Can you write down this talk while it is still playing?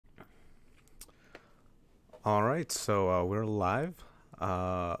All right, so we're live.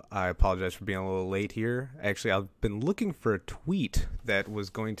 I apologize for being a little late here. Actually, I've been looking for a tweet that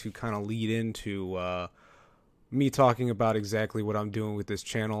was going to kind of lead into me talking about exactly what I'm doing with this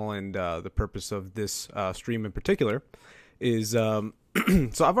channel and the purpose of this stream in particular. Is so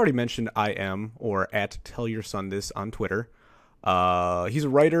I've already mentioned I am or at Tell Your Son This on Twitter. He's a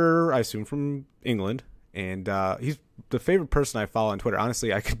writer, I assume from England, and he's the favorite person I follow on Twitter.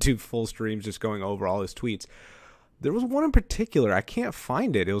 Honestly, I could do full streams just going over all his tweets. There was one in particular. I can't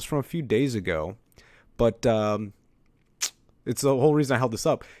find it. It was from a few days ago. But it's the whole reason I held this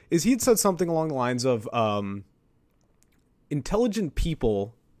up. Is he had said something along the lines of intelligent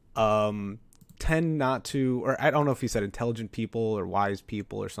people tend not to, or I don't know if he said intelligent people or wise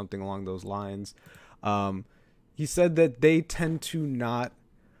people or something along those lines. He said that they tend to not...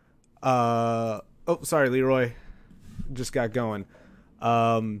 oh, sorry, Leroy. Just got going.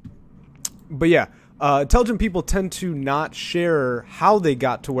 But yeah, intelligent people tend to not share how they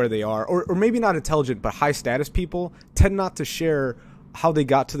got to where they are, or maybe not intelligent, but high status people tend not to share how they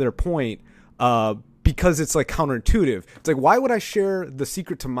got to their point, because it's like counterintuitive. It's like, why would I share the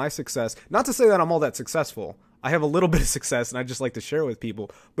secret to my success? Not to say that I'm all that successful. I have a little bit of success and I just like to share it with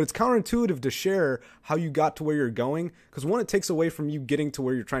people, but it's counterintuitive to share how you got to where you're going. Because one, it takes away from you getting to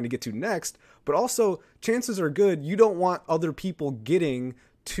where you're trying to get to next, but also chances are good you don't want other people getting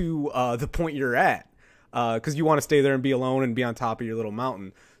to the point you're at, because you want to stay there and be alone and be on top of your little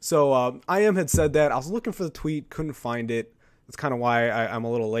mountain. So I am had said that. I was looking for the tweet, couldn't find it. That's kind of why I'm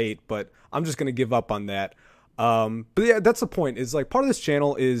a little late, but I'm just going to give up on that. But yeah, that's the point. Is like part of this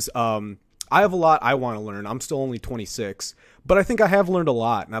channel is I have a lot I want to learn. I'm still only 26, but I think I have learned a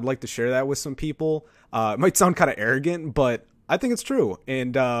lot, and I'd like to share that with some people. It might sound kind of arrogant, but I think it's true.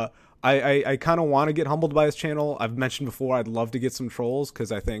 And I kind of want to get humbled by this channel. I've mentioned before I'd love to get some trolls,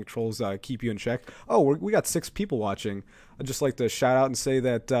 because I think trolls keep you in check. Oh, we got 6 people watching. I'd just like to shout out and say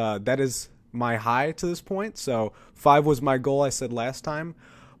that that is my high to this point. So 5 was my goal I said last time.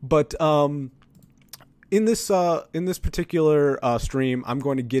 But in this particular stream, I'm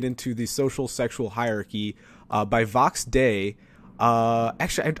going to get into the social sexual hierarchy by Vox Day.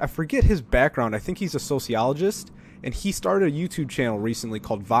 Actually, I forget his background. I think he's a sociologist, and he started a YouTube channel recently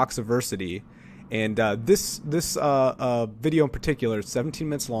called Voxiversity. And this video in particular is 17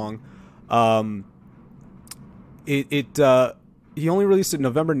 minutes long. He only released it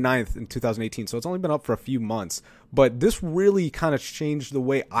November 9th in 2018, so it's only been up for a few months. But this really kind of changed the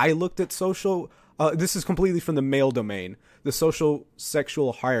way I looked at social. This is completely from the male domain, the social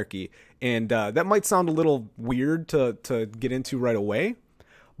sexual hierarchy. And that might sound a little weird to get into right away.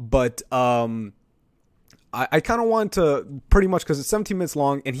 But I kind of want to pretty much, because it's 17 minutes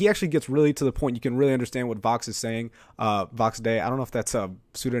long, and he actually gets really to the point. You can really understand what Vox is saying. Vox Day, I don't know if that's a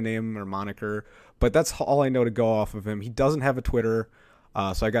pseudonym or moniker, but that's all I know to go off of him. He doesn't have a Twitter,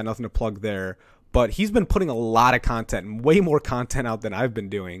 so I got nothing to plug there. But he's been putting a lot of content, way more content out than I've been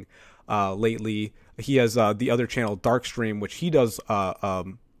doing lately. He has the other channel, Darkstream, which he does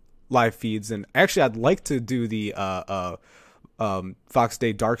live feeds. And actually, I'd like to do the Fox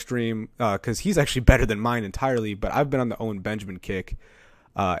Day Darkstream, because he's actually better than mine entirely. But I've been on the Owen Benjamin kick,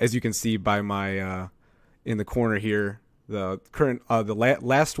 as you can see by my in the corner here. The current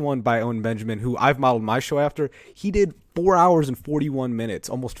last one by Owen Benjamin, who I've modeled my show after. He did 4 hours and 41 minutes,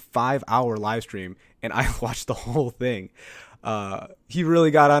 almost 5-hour live stream, and I watched the whole thing. He really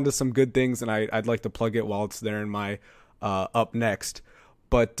got onto some good things, and I'd like to plug it while it's there in my up next.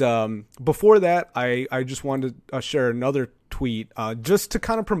 But before that, I just wanted to share another tweet, just to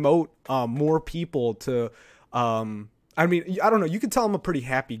kind of promote more people to... I mean, I don't know. You can tell I'm a pretty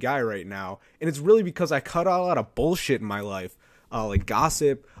happy guy right now. And it's really because I cut out a lot of bullshit in my life. Like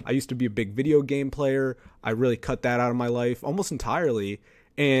gossip. I used to be a big video game player. I really cut that out of my life almost entirely.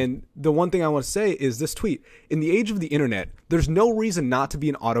 And the one thing I want to say is this tweet. In the age of the internet, there's no reason not to be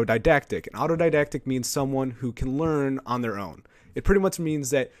an autodidactic. An autodidactic means someone who can learn on their own. It pretty much means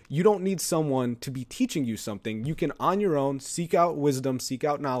that you don't need someone to be teaching you something. You can, on your own, seek out wisdom, seek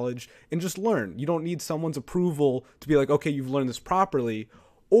out knowledge, and just learn. You don't need someone's approval to be like, okay, you've learned this properly,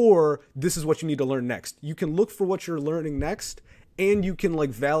 or this is what you need to learn next. You can look for what you're learning next, and you can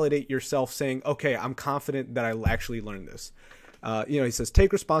like validate yourself saying, okay, I'm confident that I actually learned this. He says,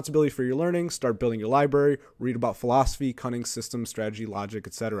 take responsibility for your learning, start building your library, read about philosophy, cunning, systems, strategy, logic,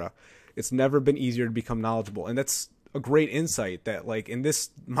 etc. It's never been easier to become knowledgeable. And that's a great insight that, like, in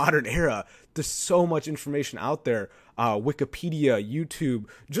this modern era, there's so much information out there. Wikipedia, YouTube,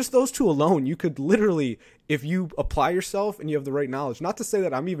 just those two alone, you could literally, if you apply yourself and you have the right knowledge, not to say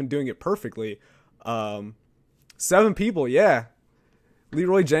that I'm even doing it perfectly. 7 people, yeah.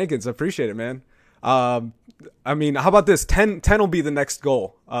 Leroy Jenkins, I appreciate it, man. I mean, how about this? 10 will be the next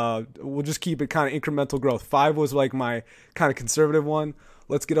goal. We'll just keep it kind of incremental growth. 5 was like my kind of conservative one.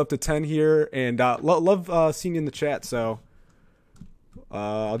 Let's get up to 10 here, and love seeing you in the chat. So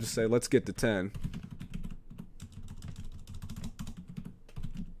I'll just say let's get to 10.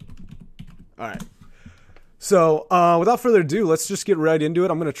 All right. So without further ado, let's just get right into it.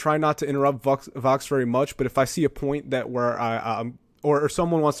 I'm going to try not to interrupt Vox very much, but if I see a point that where or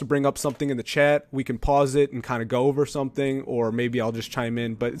someone wants to bring up something in the chat, we can pause it and kind of go over something, or maybe I'll just chime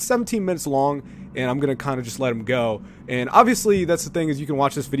in. But it's 17 minutes long, and I'm going to kind of just let them go. And obviously, that's the thing, is you can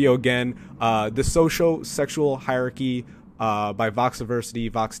watch this video again. The Socio-Sexual Hierarchy by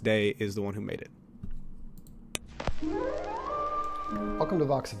Voxiversity, Vox Day, is the one who made it. Welcome to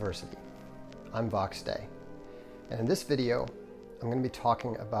Voxiversity. I'm Vox Day. And in this video, I'm going to be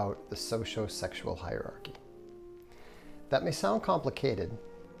talking about the socio-sexual hierarchy. That may sound complicated,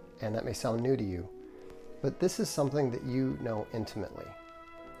 and that may sound new to you, but this is something that you know intimately.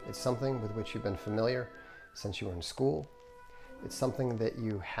 It's something with which you've been familiar since you were in school. It's something that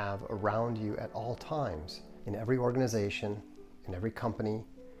you have around you at all times, in every organization, in every company,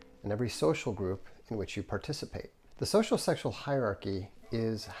 in every social group in which you participate. The socio-sexual hierarchy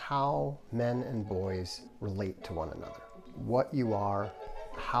is how men and boys relate to one another. What you are,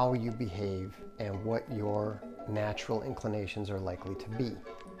 how you behave, and what your natural inclinations are likely to be.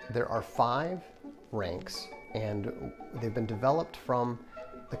 There are 5 ranks, and they've been developed from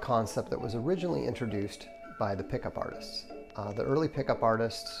the concept that was originally introduced by the pickup artists. The early pickup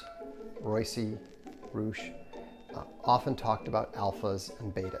artists, Royce, Roosh, often talked about alphas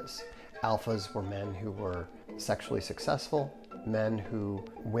and betas. Alphas were men who were sexually successful, men who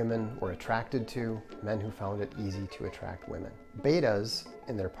women were attracted to, men who found it easy to attract women. Betas,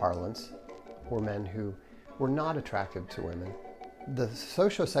 in their parlance, were men who were not attracted to women. The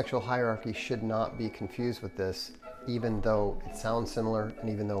socio-sexual hierarchy should not be confused with this, even though it sounds similar and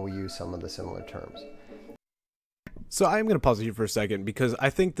even though we use some of the similar terms. So I'm going to pause here for a second, because I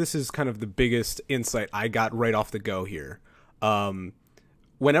think this is kind of the biggest insight I got right off the go here.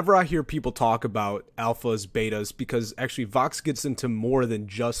 Whenever I hear people talk about alphas, betas, because actually Vox gets into more than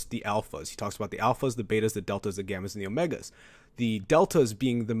just the alphas. He talks about the alphas, the betas, the deltas, the gammas, and the omegas. The deltas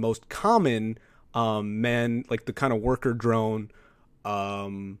being the most common men, like the kind of worker drone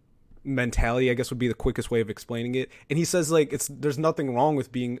mentality, I guess would be the quickest way of explaining it. And he says, like, there's nothing wrong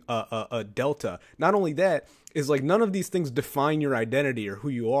with being a delta. Not only that, is like none of these things define your identity or who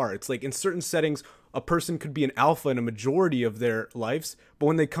you are. It's like in certain settings, a person could be an alpha in a majority of their lives, but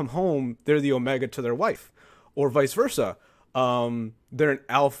when they come home, they're the omega to their wife, or vice versa. They're an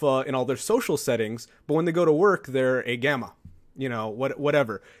alpha in all their social settings, but when they go to work, they're a gamma. You know,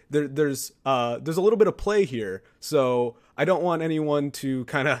 whatever. There's a little bit of play here, so I don't want anyone to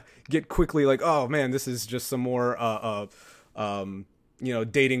kind of get quickly like, oh man, this is just some more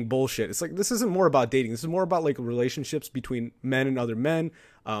dating bullshit. It's like, this isn't more about dating. This is more about like relationships between men and other men,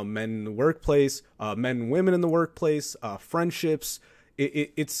 men in the workplace, men and women in the workplace, friendships.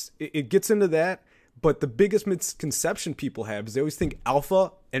 It gets into that, but the biggest misconception people have is they always think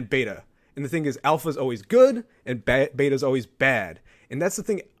alpha and beta. And the thing is, alpha is always good and beta is always bad. And that's the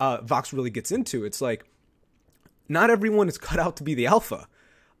thing Vox really gets into. It's like, not everyone is cut out to be the alpha.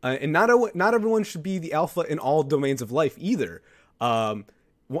 And not everyone should be the alpha in all domains of life either.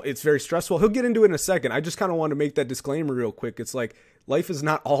 It's very stressful. He'll get into it in a second. I just kind of want to make that disclaimer real quick. It's like, life is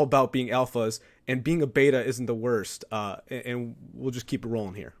not all about being alphas, and being a beta isn't the worst. And we'll just keep it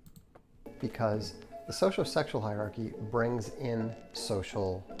rolling here. Because the socio-sexual hierarchy brings in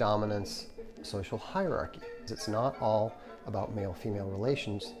social dominance, social hierarchy. It's not all about male-female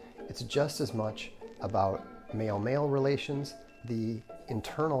relations. It's just as much about male-male relations, the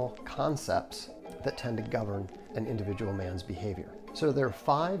internal concepts that tend to govern an individual man's behavior. So there are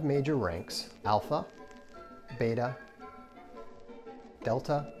 5 major ranks: alpha, beta,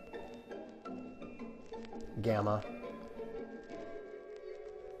 delta, gamma,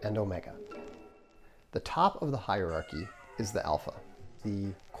 and omega. The top of the hierarchy is the alpha,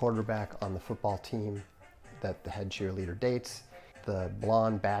 the quarterback on the football team that the head cheerleader dates, the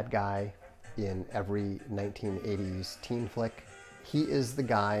blonde bad guy in every 1980s teen flick. He is the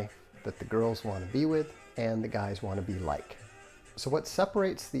guy that the girls want to be with and the guys want to be like. So what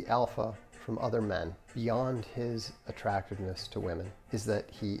separates the alpha from other men beyond his attractiveness to women is that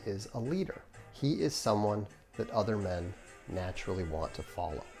he is a leader. He is someone that other men naturally want to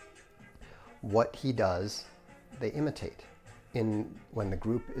follow. What he does, they imitate. When the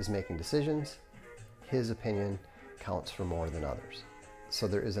group is making decisions, his opinion counts for more than others. So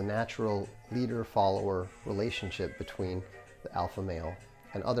there is a natural leader-follower relationship between the alpha male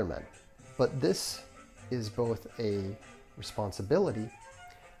and other men. But this is both a responsibility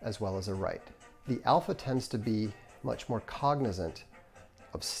as well as a right. The alpha tends to be much more cognizant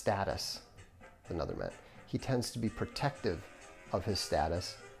of status than other men. He tends to be protective of his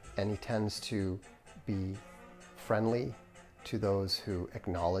status, and he tends to be friendly to those who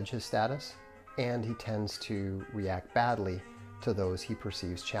acknowledge his status, and he tends to react badly to those he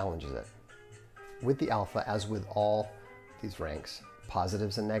perceives challenges it. With the alpha, as with all these ranks,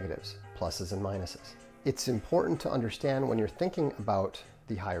 positives and negatives, pluses and minuses. It's important to understand when you're thinking about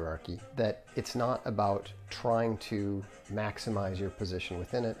the hierarchy that it's not about trying to maximize your position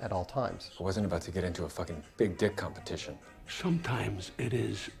within it at all times. I wasn't about to get into a fucking big dick competition. Sometimes it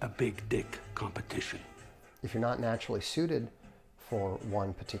is a big dick competition. If you're not naturally suited for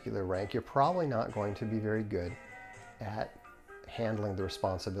one particular rank, you're probably not going to be very good at handling the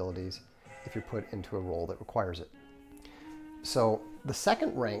responsibilities if you're put into a role that requires it. So the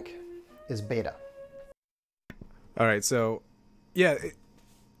second rank is beta. All right, so yeah,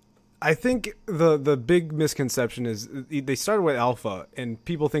 I think the big misconception is they started with alpha, and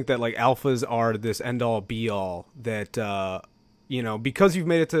people think that like alphas are this end all be all, that you know, because you've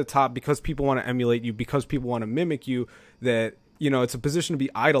made it to the top, because people want to emulate you, because people want to mimic you, that, you know, it's a position to be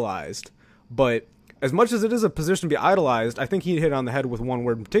idolized. But as much as it is a position to be idolized, I think he hit on the head with one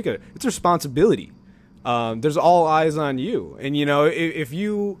word in particular. It's responsibility. There's all eyes on you. And, you know, if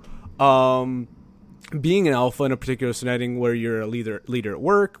you, being an alpha in a particular setting where you're a leader at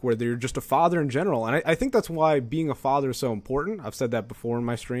work, where you're just a father in general, and I think that's why being a father is so important. I've said that before in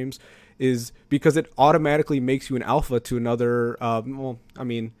my streams, is because it automatically makes you an alpha to another, well, I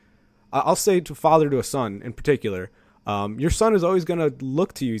mean, I'll say to father to a son in particular. Your son is always going to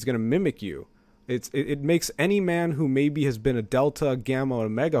look to you. He's going to mimic you. It makes any man who maybe has been a delta, gamma, or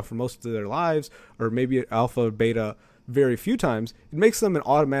omega for most of their lives, or maybe alpha or beta very few times, it makes them an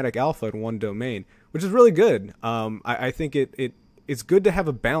automatic alpha in one domain, which is really good. I think it's good to have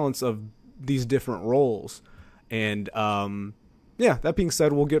a balance of these different roles. And yeah, that being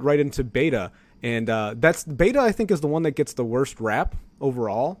said, we'll get right into beta. And that's beta, I think, is the one that gets the worst rap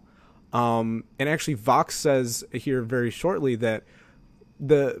overall. And actually, Vox says here very shortly that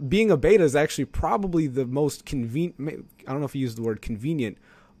being a beta is actually probably the most convenient. I don't know if he used the word convenient,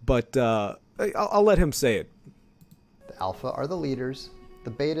 but I'll let him say it. The alpha are the leaders.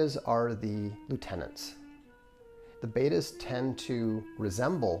 The betas are the lieutenants. The betas tend to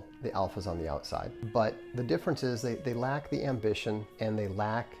resemble the alphas on the outside, but the difference is they lack the ambition and they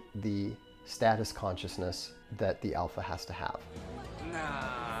lack the status consciousness that the alpha has to have.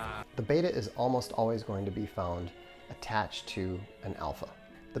 Nah. The beta is almost always going to be found attached to an alpha.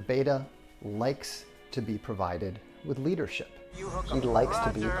 The beta likes to be provided with leadership. He likes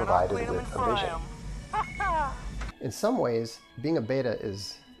to be provided with a vision. In some ways, being a beta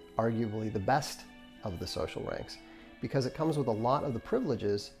is arguably the best of the social ranks because it comes with a lot of the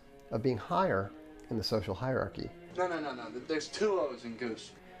privileges of being higher in the social hierarchy. No. There's two O's in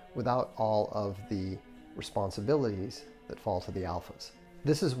Goose. Without all of the responsibilities that fall to the alphas.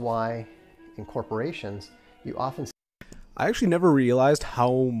 This is why in corporations, you often see I actually never realized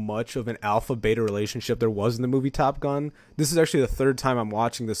how much of an alpha-beta relationship there was in the movie Top Gun. This is actually the third time I'm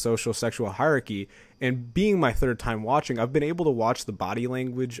watching the social sexual hierarchy, and being my third time watching, I've been able to watch the body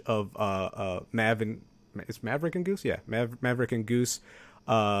language of it's Maverick and Goose? Yeah, Maverick and Goose.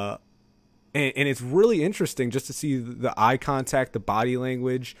 And it's really interesting just to see the eye contact, the body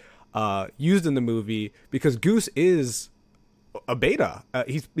language used in the movie, because Goose is a beta.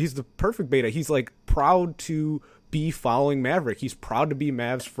 He's the perfect beta. He's like proud to be following Maverick. He's proud to be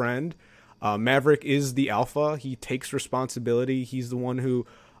Mav's friend. Maverick is the alpha. He takes responsibility. He's the one who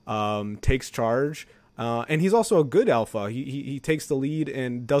takes charge. And he's also a good alpha. He takes the lead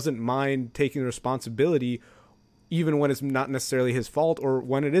and doesn't mind taking responsibility, even when it's not necessarily his fault, or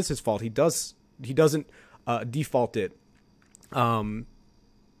when it is his fault. He doesn't default it.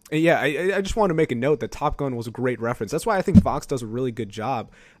 Yeah, I just want to make a note that Top Gun was a great reference. That's why I think Fox does a really good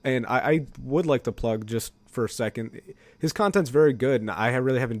job. And I would like to plug just for a second. His content's very good, and I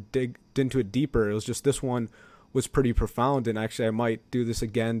really haven't digged into it deeper. It was just this one was pretty profound, and actually I might do this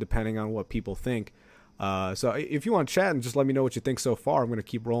again depending on what people think. So if you want to chat and just let me know what you think so far, I'm going to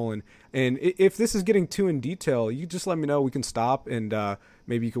keep rolling. And if this is getting too in detail, you just let me know. We can stop, and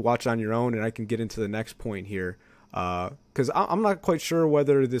maybe you can watch on your own, and I can get into the next point here. Because I'm not quite sure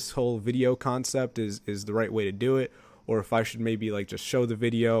whether this whole video concept is the right way to do it, or if I should maybe like just show the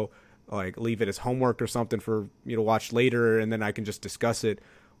video, like leave it as homework or something for you to watch later, and then I can just discuss it.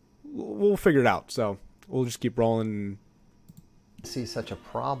 We'll figure it out. So we'll just keep rolling. See such a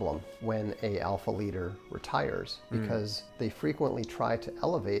problem when a alpha leader retires because they frequently try to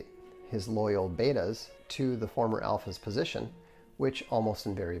elevate his loyal betas to the former alpha's position, which almost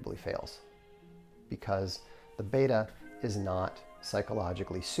invariably fails because the beta is not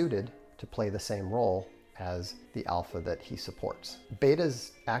psychologically suited to play the same role as the alpha that he supports.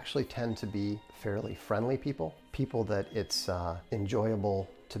 Betas actually tend to be fairly friendly people that it's enjoyable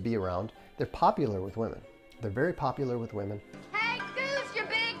to be around. They're popular with women. They're very popular with women. Hey, Goose, you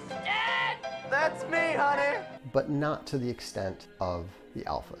big stud! That's me, honey! But not to the extent of the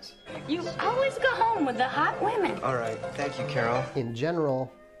alphas. You always go home with the hot women. All right, thank you, Carol. In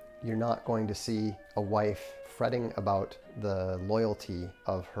general, you're not going to see a wife fretting about the loyalty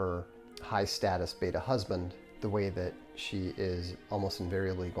of her high-status beta husband the way that she is almost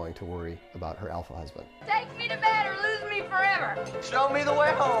invariably going to worry about her alpha husband. Take me to bed or lose me forever. Show me the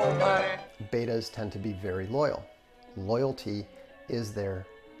way home, honey. Betas tend to be very loyal. Loyalty is their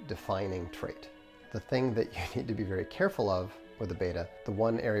defining trait. The thing that you need to be very careful of with a beta, the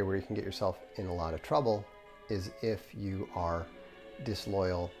one area where you can get yourself in a lot of trouble, is if you are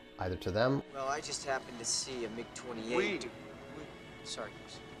disloyal either to them. Well, I just happened to see a MiG-28. Sorry,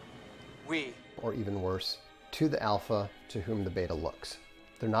 Goose. Or even worse, to the alpha to whom the beta looks.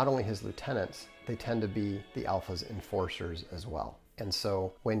 They're not only his lieutenants, they tend to be the alpha's enforcers as well. And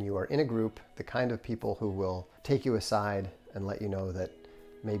so when you are in a group, the kind of people who will take you aside and let you know that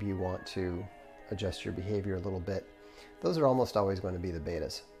maybe you want to adjust your behavior a little bit, those are almost always going to be the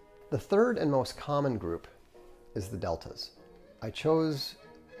betas. The third and most common group is the deltas. I chose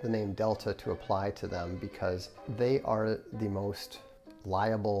the name delta to apply to them because they are the most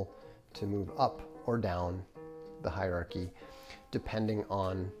liable to move up or down the hierarchy depending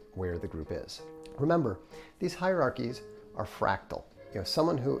on where the group is. Remember, these hierarchies are fractal. You know,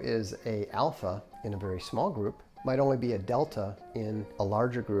 someone who is a alpha in a very small group might only be a delta in a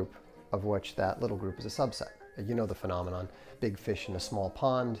larger group of which that little group is a subset. You know the phenomenon. Big fish in a small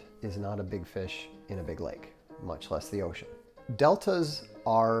pond is not a big fish in a big lake, much less the ocean. Deltas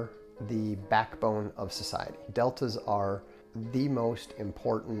are the backbone of society. Deltas are the most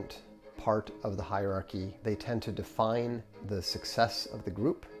important part of the hierarchy. They tend to define the success of the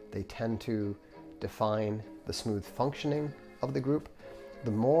group. They tend to define the smooth functioning of the group.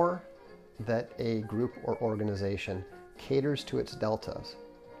 The more that a group or organization caters to its deltas,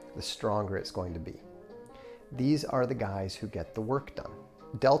 the stronger it's going to be. These are the guys who get the work done.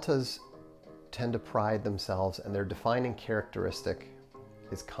 Deltas tend to pride themselves, and their defining characteristic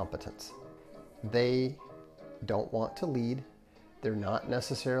is competence. They don't want to lead. They're not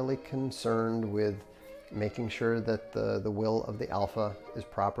necessarily concerned with making sure that the will of the alpha is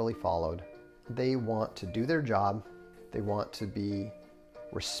properly followed. They want to do their job. They want to be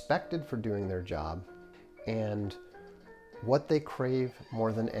respected for doing their job. And what they crave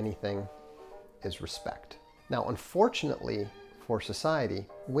more than anything is respect. Now, unfortunately for society,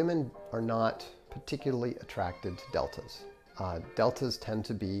 women are not particularly attracted to deltas. Deltas tend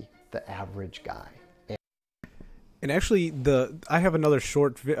to be the average guy. And actually, I have another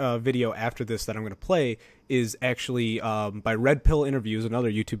short video after this that I'm going to play is actually by Red Pill Interviews, another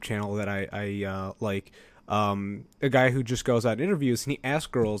YouTube channel that I like. A guy who just goes out and interviews, and he asks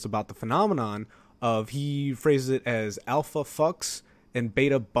girls about the phenomenon of, he phrases it as alpha fucks and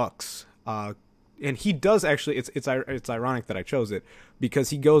beta bucks. And he does actually, it's ironic that I chose it,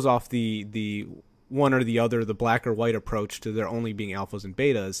 because he goes off the one or the other, the black or white approach to there only being alphas and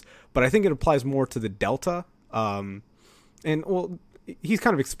betas. But I think it applies more to the delta. And well, he's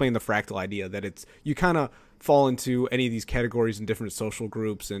kind of explained the fractal idea that it's, you kind of fall into any of these categories in different social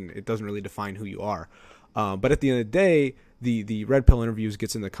groups, and it doesn't really define who you are. But at the end of the day, the Red Pill Interviews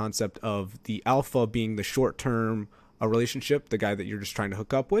gets in the concept of the alpha being the short-term relationship, the guy that you're just trying to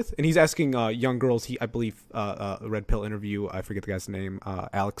hook up with. And he's asking young girls, I believe Red Pill Interview, I forget the guy's name,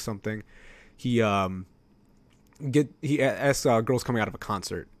 Alex something. He asks girls coming out of a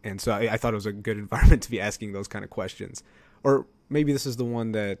concert, and so I thought it was a good environment to be asking those kind of questions. Or maybe this is the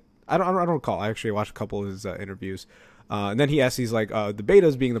one that I don't recall. I actually watched a couple of his interviews, and then he asks these like the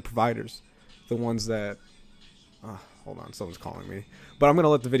betas being the providers, the ones that. Hold on, someone's calling me, but I'm gonna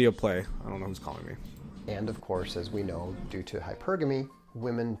let the video play. I don't know who's calling me. And of course, as we know, due to hypergamy,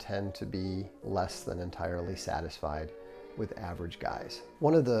 women tend to be less than entirely satisfied with average guys.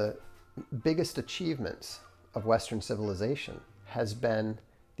 One of the biggest achievements of Western civilization has been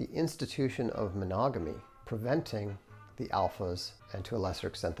the institution of monogamy, preventing the alphas, and to a lesser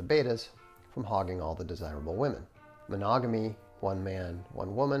extent the betas, from hogging all the desirable women. Monogamy, one man,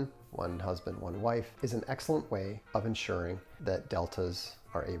 one woman, one husband, one wife, is an excellent way of ensuring that deltas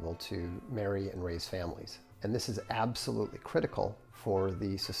are able to marry and raise families. And this is absolutely critical for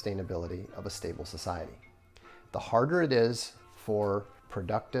the sustainability of a stable society. The harder it is for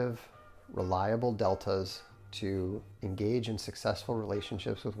productive, reliable deltas to engage in successful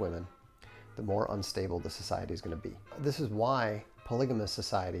relationships with women, the more unstable the society is going to be. This is why polygamous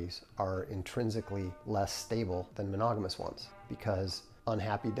societies are intrinsically less stable than monogamous ones, because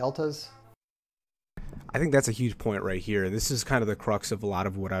unhappy deltas. I think that's a huge point right here. This is kind of the crux of a lot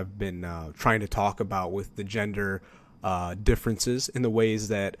of what I've been trying to talk about with the gender differences in the ways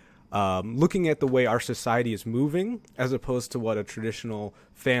that looking at the way our society is moving as opposed to what a traditional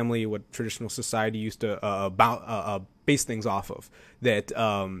family, what traditional society used to base things off of. That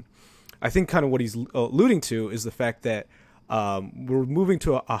I think kind of what he's alluding to is the fact that we're moving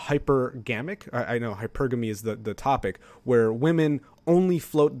to a hypergamic. I know hypergamy is the topic, where women only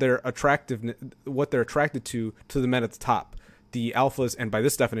float their attractiveness, what they're attracted to the men at the top, the alphas, and by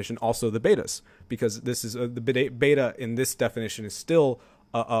this definition also the betas, because this is the beta in this definition is still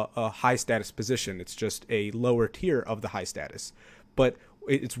a high status position. It's just a lower tier of the high status, but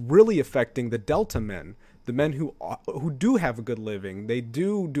it's really affecting the delta men. The men who do have a good living, they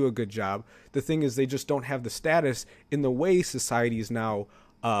do a good job. The thing is, they just don't have the status in the way society is now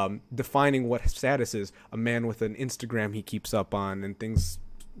defining what status is. A man with an Instagram he keeps up on and things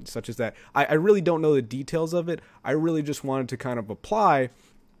such as that. I really don't know the details of it. I really just wanted to kind of apply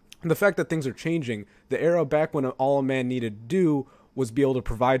the fact that things are changing. The era back when all a man needed to do was be able to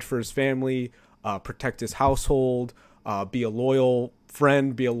provide for his family, protect his household, be a loyal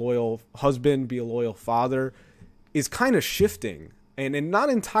friend, be a loyal husband, be a loyal father, is kind of shifting, and not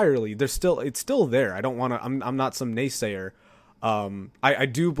entirely. It's still there. I don't want to. I'm not some naysayer. I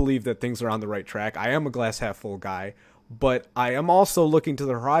do believe that things are on the right track. I am a glass half full guy, but I am also looking to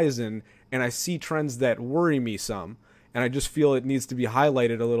the horizon, and I see trends that worry me some, and I just feel it needs to be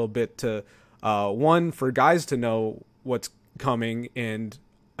highlighted a little bit to one, for guys to know what's coming and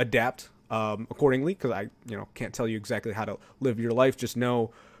adapt accordingly, because I can't tell you exactly how to live your life. Just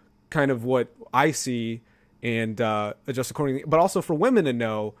know kind of what I see and adjust accordingly. But also for women to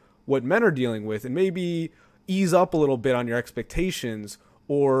know what men are dealing with and maybe ease up a little bit on your expectations,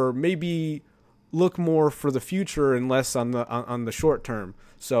 or maybe look more for the future and less on the short term.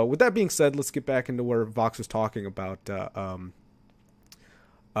 So with that being said, let's get back into where Vox was talking about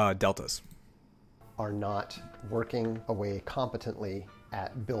deltas. Are not working away competently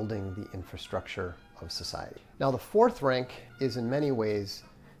at building the infrastructure of society. Now, the fourth rank is in many ways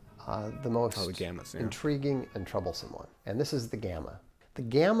the most the gammas, yeah. intriguing and troublesome one, and this is the gamma. The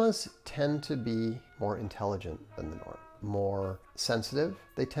gammas tend to be more intelligent than the norm, more sensitive.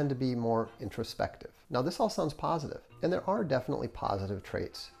 They tend to be more introspective. Now, this all sounds positive, and there are definitely positive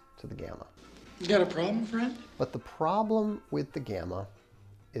traits to the gamma. You got a problem, friend? But the problem with the gamma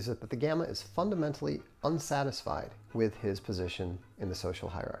is that the gamma is fundamentally unsatisfied with his position in the social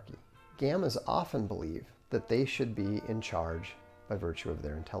hierarchy. Gammas often believe that they should be in charge by virtue of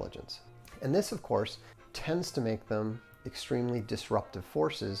their intelligence. And this, of course, tends to make them extremely disruptive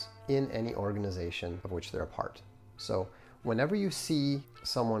forces in any organization of which they're a part. So whenever you see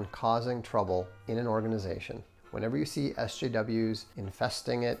someone causing trouble in an organization, whenever you see SJWs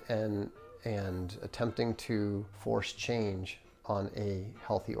infesting it and attempting to force change on a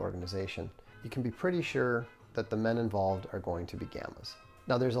healthy organization, you can be pretty sure that the men involved are going to be gammas.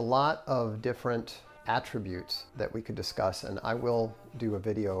 Now, there's a lot of different attributes that we could discuss, and I will do a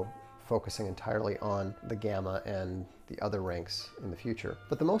video focusing entirely on the gamma and the other ranks in the future.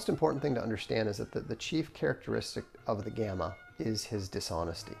 But the most important thing to understand is that the chief characteristic of the gamma is his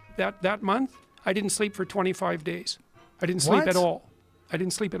dishonesty. That month, I didn't sleep for 25 days. I didn't sleep at all. I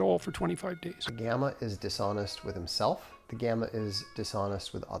didn't sleep at all for 25 days. The gamma is dishonest with himself. The gamma is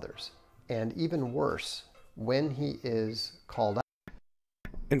dishonest with others. And even worse, when he is called out.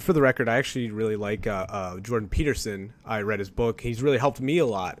 And for the record, I actually really like Jordan Peterson. I read his book. He's really helped me a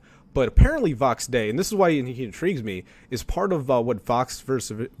lot. But apparently Vox Day, and this is why he intrigues me, is part of what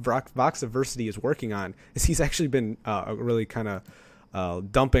Voxiversity is working on, is he's actually been really kind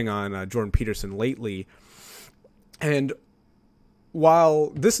of dumping on Jordan Peterson lately. And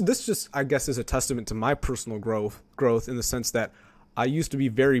while this just, I guess, is a testament to my personal growth in the sense that I used to be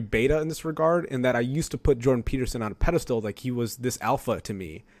very beta in this regard, and that I used to put Jordan Peterson on a pedestal, like he was this alpha to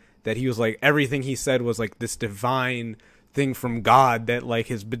me, that he was like, everything he said was like this divine thing from God that like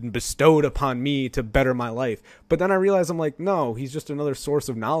has been bestowed upon me to better my life. But then I realized, I'm like, no, he's just another source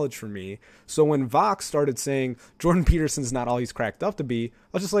of knowledge for me. So when Vox started saying Jordan Peterson's not all he's cracked up to be, I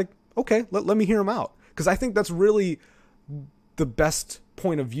was just like, okay, let me hear him out. Because I think that's really the best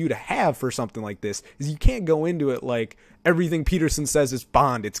point of view to have for something like this, is you can't go into it like everything Peterson says is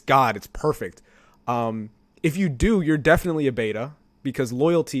Bond, it's God, it's perfect. If you do, you're definitely a beta. because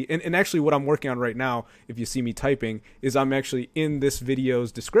loyalty, and actually what I'm working on right now, if you see me typing, is I'm actually in this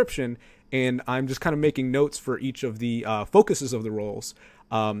video's description, and I'm just kind of making notes for each of the focuses of the roles.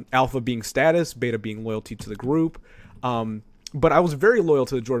 Alpha being status, beta being loyalty to the group. But I was very loyal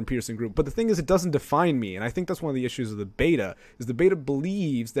to the Jordan Peterson group. But the thing is, it doesn't define me. And I think that's one of the issues of the beta, is the beta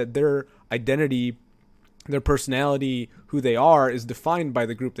believes that their identity, their personality, who they are, is defined by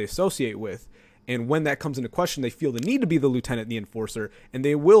the group they associate with. And when that comes into question, they feel the need to be the lieutenant, the enforcer, and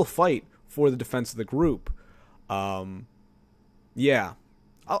they will fight for the defense of the group. Yeah.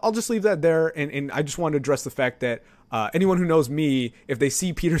 I'll just leave that there. And I just wanted to address the fact that anyone who knows me, if they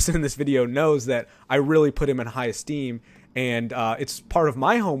see Peterson in this video, knows that I really put him in high esteem. And it's part of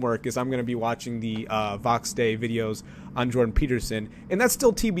my homework is I'm going to be watching the Vox Day videos on Jordan Peterson. And that's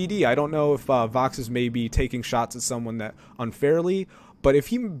still TBD. I don't know if Vox is maybe taking shots at someone that unfairly. But if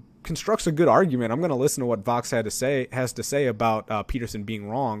he constructs a good argument, I'm going to listen to what Vox has to say about Peterson being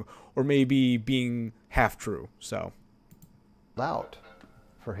wrong or maybe being half true. So, out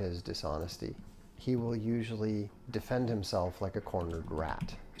for his dishonesty, he will usually defend himself like a cornered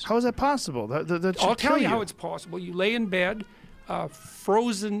rat. How is that possible? I'll tell you how it's possible. You lay in bed,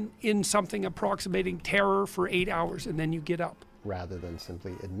 frozen in something approximating terror for 8 hours, and then you get up. Rather than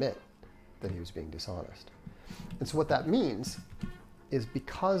simply admit that he was being dishonest. And so what that means is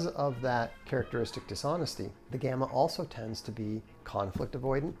because of that characteristic dishonesty, the gamma also tends to be conflict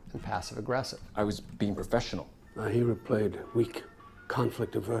avoidant and passive aggressive. I was being professional. He replayed weak,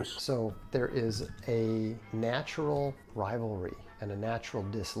 conflict averse. So there is a natural rivalry and a natural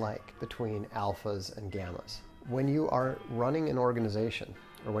dislike between alphas and gammas. When you are running an organization,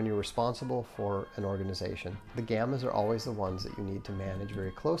 or when you're responsible for an organization, the gammas are always the ones that you need to manage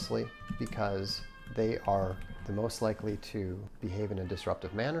very closely because they are the most likely to behave in a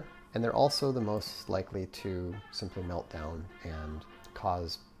disruptive manner, and they're also the most likely to simply melt down and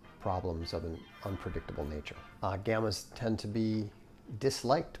cause problems of an unpredictable nature. Gammas tend to be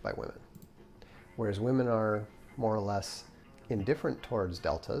disliked by women, whereas women are more or less indifferent towards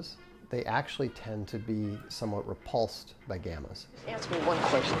deltas. They actually tend to be somewhat repulsed by gammas. Answer me one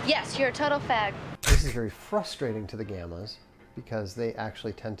question. Yes, you're a total fag. This is very frustrating to the gammas because they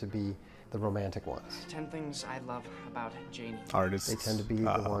actually tend to be the romantic ones. 10 things I love about Janie. Artists. They tend to be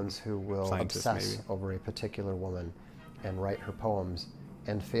the ones who will obsess maybe over a particular woman and write her poems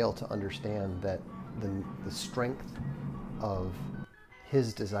and fail to understand that the strength of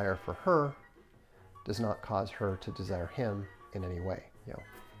his desire for her does not cause her to desire him in any way. You know,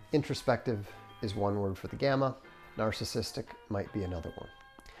 introspective is one word for the gamma, narcissistic might be another one.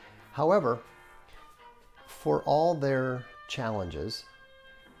 However, for all their challenges,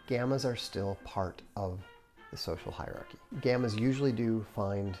 gammas are still part of the social hierarchy. Gammas usually do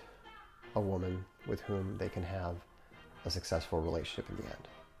find a woman with whom they can have a successful relationship in the end.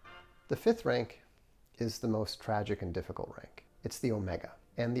 The fifth rank is the most tragic and difficult rank. It's the omega.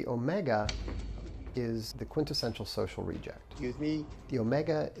 And the omega is the quintessential social reject. Excuse me? The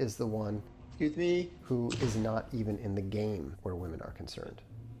omega is the one Excuse me? who is not even in the game where women are concerned.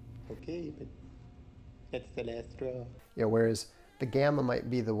 Okay, but that's the last straw. Yeah, whereas the gamma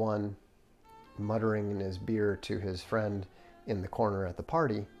might be the one muttering in his beer to his friend in the corner at the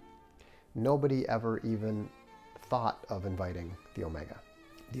party. Nobody ever even thought of inviting the omega.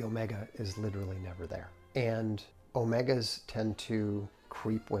 The omega is literally never there. And omegas tend to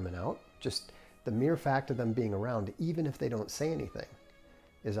creep women out. Just the mere fact of them being around, even if they don't say anything,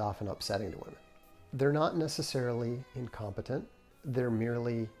 is often upsetting to women. They're not necessarily incompetent. They're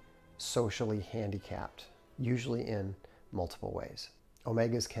merely socially handicapped, usually in multiple ways.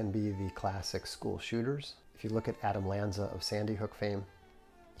 Omegas can be the classic school shooters. If you look at Adam Lanza of Sandy Hook fame,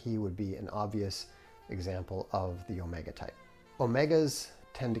 he would be an obvious example of the omega type. Omegas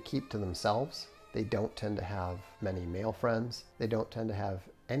tend to keep to themselves. They don't tend to have many male friends. They don't tend to have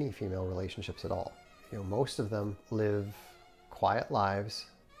any female relationships at all. You know, most of them live quiet lives,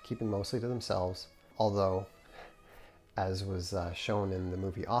 keeping mostly to themselves, although, as was shown in the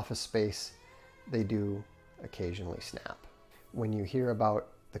movie Office Space, they do occasionally snap. When you hear about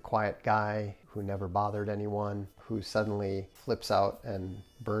the quiet guy who never bothered anyone, who suddenly flips out and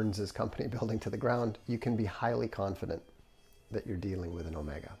burns his company building to the ground, you can be highly confident that you're dealing with an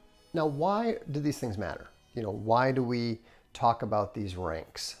omega. Now, why do these things matter? You know, why do we talk about these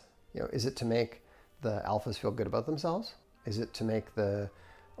ranks? You know, is it to make the alphas feel good about themselves? Is it to make the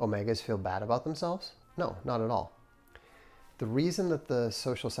omegas feel bad about themselves? No, not at all. The reason that the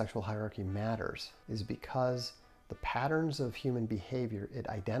social sexual hierarchy matters is because the patterns of human behavior it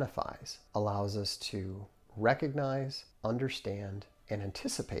identifies allows us to recognize, understand, and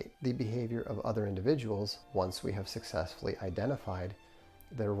anticipate the behavior of other individuals once we have successfully identified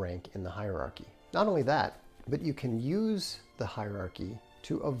their rank in the hierarchy. Not only that, but you can use the hierarchy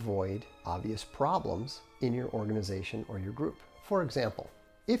to avoid obvious problems in your organization or your group. For example,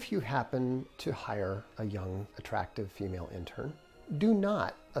 if you happen to hire a young, attractive female intern, do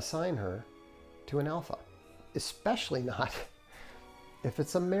not assign her to an alpha, especially not if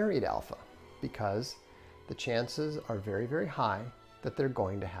it's a married alpha, because the chances are very, very high that they're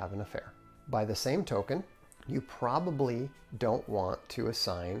going to have an affair. By the same token, you probably don't want to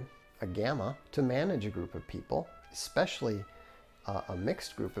assign a gamma to manage a group of people, especially a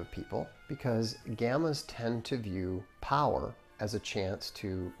mixed group of people, because gammas tend to view power as a chance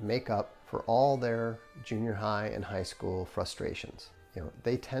to make up for all their junior high and high school frustrations.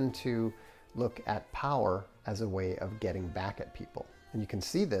 They tend to look at power as a way of getting back at people. And you can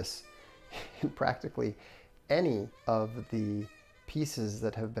see this in practically any of the pieces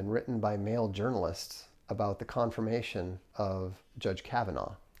that have been written by male journalists about the confirmation of Judge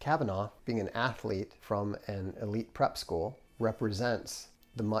Kavanaugh. Kavanaugh, being an athlete from an elite prep school, represents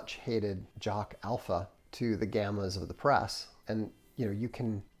the much hated jock alpha to the gammas of the press. And you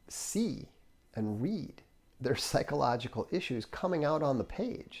can see and read their psychological issues coming out on the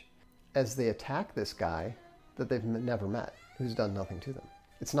page as they attack this guy that they've never met, who's done nothing to them.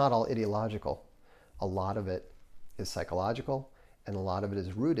 It's not all ideological. A lot of it is psychological, and a lot of it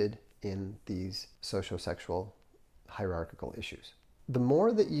is rooted in these sociosexual hierarchical issues. The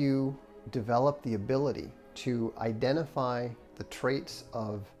more that you develop the ability to identify the traits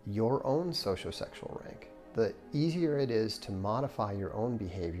of your own sociosexual rank, the easier it is to modify your own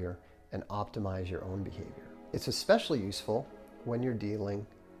behavior and optimize your own behavior. It's especially useful when you're dealing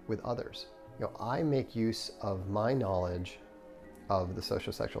with others. I make use of my knowledge of the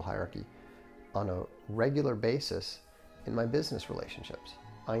sociosexual hierarchy on a regular basis in my business relationships.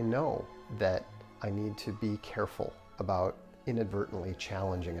 I know that I need to be careful about inadvertently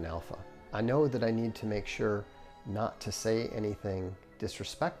challenging an alpha. I know that I need to make sure not to say anything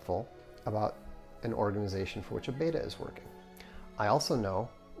disrespectful about an organization for which a beta is working. I also know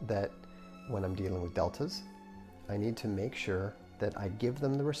that when I'm dealing with deltas, I need to make sure that I give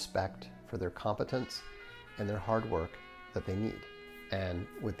them the respect for their competence and their hard work that they need. And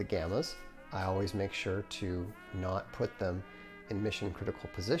with the gammas, I always make sure to not put them in mission critical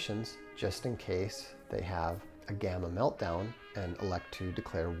positions just in case they have a gamma meltdown and elect to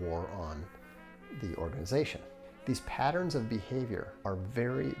declare war on the organization. These patterns of behavior are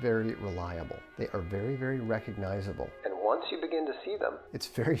very, very reliable. They are very, very recognizable. And once you begin to see them, it's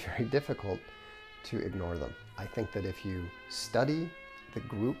very, very difficult to ignore them. I think that if you study the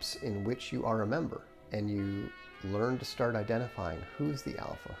groups in which you are a member and you learn to start identifying who's the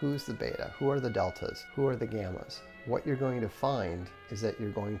alpha, who's the beta, who are the deltas, who are the gammas, what you're going to find is that you're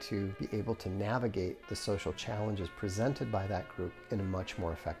going to be able to navigate the social challenges presented by that group in a much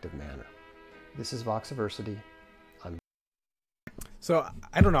more effective manner. This is Voxiversity. So,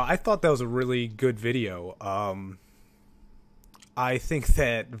 I don't know. I thought that was a really good video. I think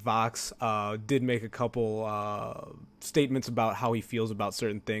that Vox did make a couple statements about how he feels about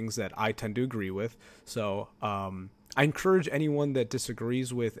certain things that I tend to agree with. So I encourage anyone that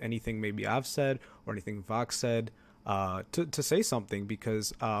disagrees with anything maybe I've said or anything Vox said to say something,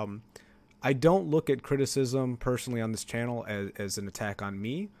 because I don't look at criticism personally on this channel as an attack on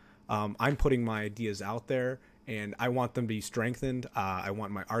me. I'm putting my ideas out there, and I want them to be strengthened. I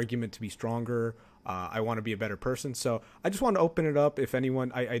want my argument to be stronger. I want to be a better person. So I just want to open it up. If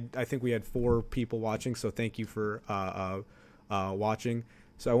anyone, I think we had 4 people watching, so thank you for watching.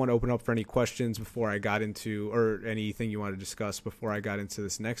 So I want to open up for any questions before I got into, or anything you want to discuss before I got into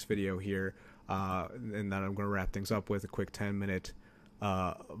this next video here. And then I'm going to wrap things up with a quick 10-minute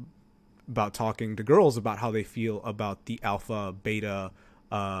about talking to girls about how they feel about the alpha, beta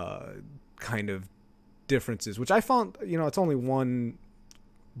kind of differences, which I found, it's only one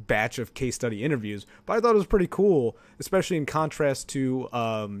batch of case study interviews, but I thought it was pretty cool, especially in contrast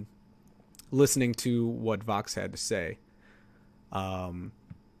to listening to what Vox had to say. And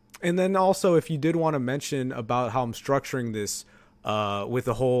then also, if you did want to mention about how I'm structuring this with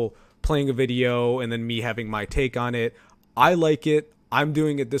the whole playing a video and then me having my take on it, I like it. I'm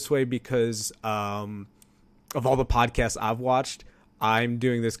doing it this way because of all the podcasts I've watched. I'm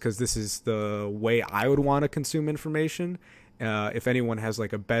doing this because this is the way I would want to consume information. If anyone has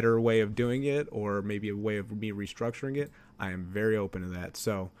like a better way of doing it, or maybe a way of me restructuring it, I am very open to that.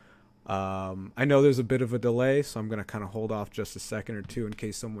 So I know there's a bit of a delay, so I'm going to kind of hold off just a second or two in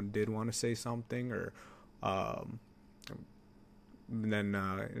case someone did want to say something, or and then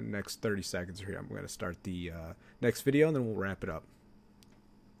in the next 30 seconds here, I'm going to start the next video, and then we'll wrap it up.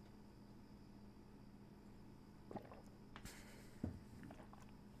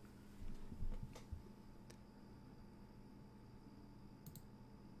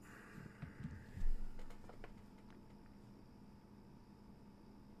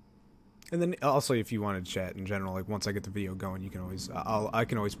 And then also, if you want to chat in general, like once I get the video going, you can always I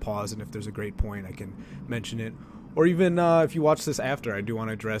can always pause, and if there's a great point, I can mention it. Or even if you watch this after, I do want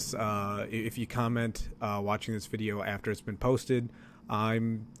to address if you comment watching this video after it's been posted. I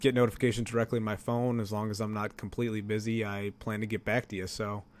get notifications directly on my phone. As long as I'm not completely busy, I plan to get back to you.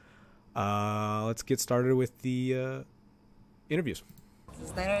 So let's get started with the interviews.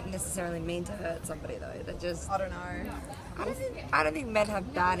 They don't necessarily mean to hurt somebody though. They just, I don't know. I don't think men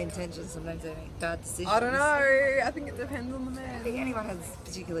have bad intentions. Sometimes they make bad decisions. I don't know. I think it depends on the man. I think anyone has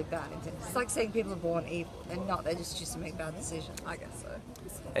particularly bad intentions. It's like saying people are born evil. They're not. They just choose to make bad decisions. I guess so.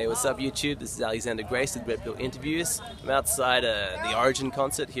 Hey, what's up YouTube? This is Alexander Grace with Red Pill Interviews. I'm outside the Origin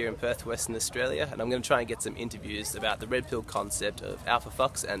concert here in Perth, Western Australia, and I'm going to try and get some interviews about the Red Pill concept of alpha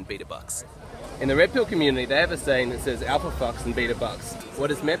fucks and beta bucks. In the Red Pill community, they have a saying that says alpha fucks and beta bucks.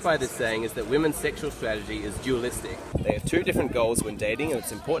 What is meant by this saying is that women's sexual strategy is dualistic. They have two different goals when dating, and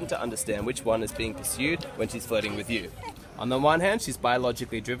it's important to understand which one is being pursued when she's flirting with you. On the one hand, she's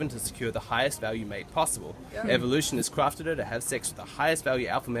biologically driven to secure the highest value mate possible. Evolution has crafted her to have sex with the highest value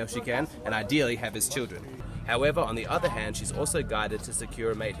alpha male she can, and ideally have his children. However, on the other hand, she's also guided to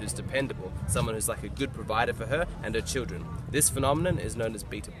secure a mate who's dependable, someone who's like a good provider for her and her children. This phenomenon is known as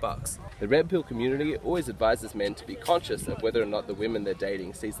beta bucks. The Red Pill community always advises men to be conscious of whether or not the women they're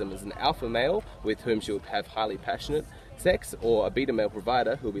dating sees them as an alpha male with whom she'll have highly passionate sex, or a beta male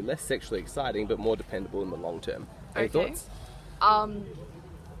provider who will be less sexually exciting but more dependable in the long term. Any thoughts?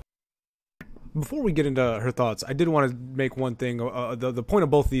 Before we get into her thoughts, I did want to make one thing. The point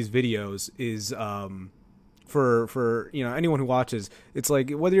of both of these videos is for anyone who watches, it's like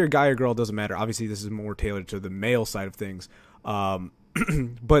whether you're a guy or girl, it doesn't matter. Obviously, this is more tailored to the male side of things.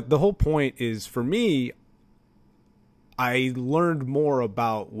 But the whole point is, for me, I learned more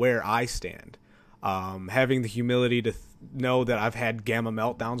about where I stand. Having the humility to know that I've had gamma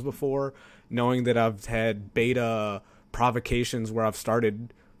meltdowns before, knowing that I've had beta provocations where I've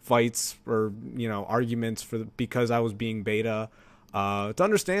started fights or arguments because I was being beta. To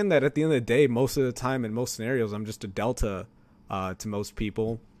understand that at the end of the day, most of the time in most scenarios, I'm just a delta to most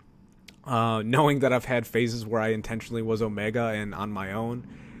people. Knowing that I've had phases where I intentionally was omega and on my own.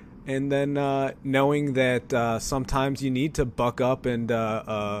 And then knowing that sometimes you need to buck up and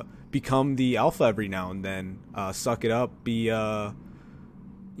become the alpha every now and then. Suck it up, be the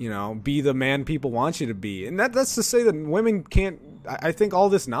man people want you to be. And that's to say that women can't. I think all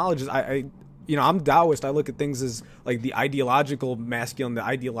this knowledge is I'm Taoist. I look at things as like the ideological masculine, the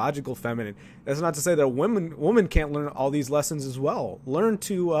ideological feminine. That's not to say that a woman can't learn all these lessons as well. Learn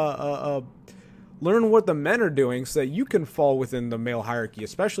to learn what the men are doing so that you can fall within the male hierarchy,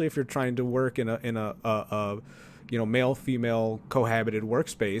 especially if you're trying to work in a male female cohabited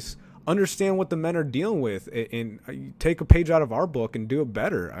workspace. Understand what the men are dealing with and take a page out of our book and do it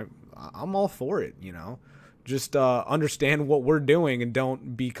better. I'm all for it. Just understand what we're doing and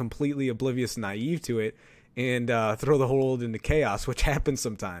don't be completely oblivious and naive to it and throw the whole world into chaos, which happens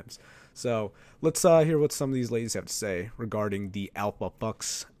sometimes. So let's hear what some of these ladies have to say regarding the alpha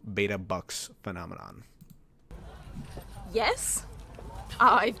fucks, beta bucks phenomenon. Yes.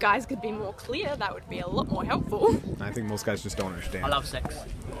 If guys could be more clear, that would be a lot more helpful. I think most guys just don't understand. I love sex.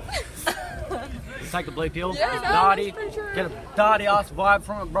 Take a blue pill, Yeah, it's no, dirty, that's pretty true. get a dirty ass vibe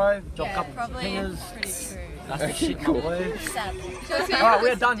from it, bro. Drop a couple probably fingers. pretty true. That's the shit, my boy. Sadly. Alright,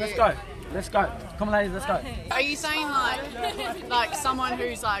 we're done, let's go. Let's go. Come on ladies, let's go. Are you saying like someone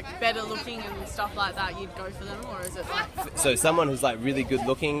who's like better looking and stuff like that, you'd go for them, or is it like? So someone who's like really good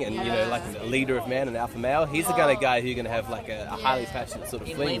looking and like a leader of men, an alpha male, he's the kind of guy who you're going to have like a highly passionate sort of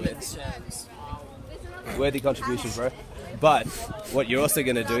fling with. Worthy contribution, bro. But what you're also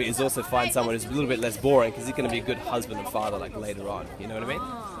going to do is also find someone who's a little bit less boring, because he's going to be a good husband and father like later on. You know what I mean?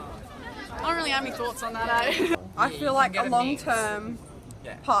 I don't really have any thoughts on that. I feel like a long-term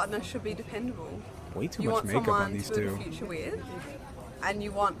partner should be dependable. Way too you much want makeup someone on these to build two. a future with, and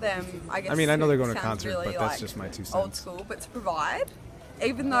you want them, I guess. I mean, I know they're going to sounds concert, really, but that's like, just my 2 cents. Old school, but to provide,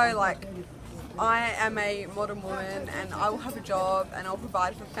 even though like I am a modern woman and I will have a job and I'll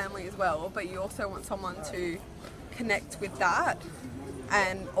provide for family as well, but you also want someone to connect with that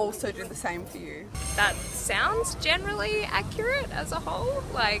and also do the same for you. That sounds generally accurate as a whole.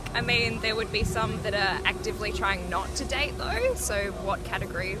 Like, I mean, there would be some that are actively trying not to date though, so what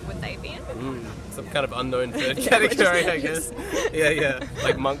category would they be in? Some kind of unknown third category, I guess. Yeah,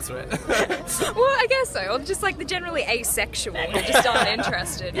 like monks, right? Well, I guess so. Or just like the generally asexual that just aren't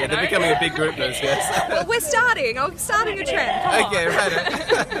interested. Yeah, you know? they're becoming a big group, those guys. Well, we're starting. I'm starting a trend. Come Okay,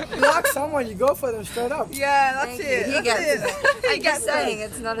 right. You like someone, you go for them straight up. Yeah, that's it. He gets it. He gets it. saying.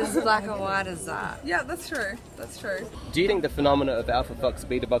 It's not as black and white as that. Yeah, that's true. That's true. Do you think the phenomena of alpha fucks,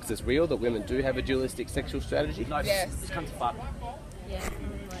 beta bucks is real, that women do have a dualistic sexual strategy? No, Yes. just come to fuck. Yeah.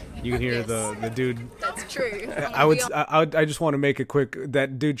 You can hear the dude. That's true. I just want to make it quick.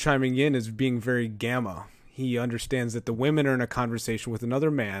 That dude chiming in is being very gamma. He understands that the women are in a conversation with another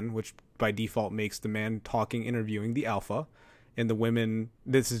man, which by default makes the man talking, interviewing the alpha, and the women,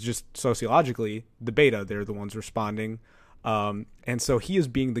 this is just sociologically, the beta, they're the ones responding. And so he is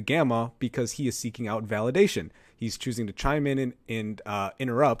being the gamma because he is seeking out validation. He's choosing to chime in and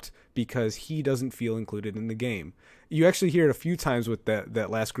interrupt because he doesn't feel included in the game. You actually hear it a few times with that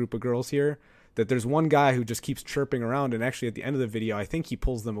last group of girls here, that there's one guy who just keeps chirping around, and actually at the end of the video, I think he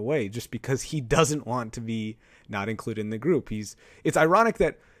pulls them away just because he doesn't want to be not included in the group. It's ironic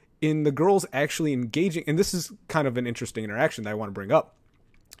that in the girls actually engaging, and this is kind of an interesting interaction that I want to bring up,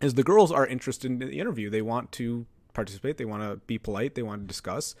 is the girls are interested in the interview. They want to participate, they want to be polite, they want to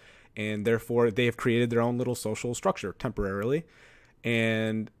discuss, and therefore they have created their own little social structure temporarily.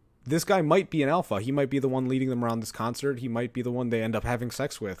 And this guy might be an alpha. He might be the one leading them around this concert. He might be the one they end up having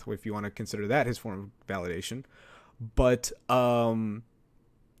sex with, if you want to consider that his form of validation. But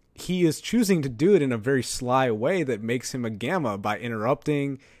he is choosing to do it in a very sly way that makes him a gamma by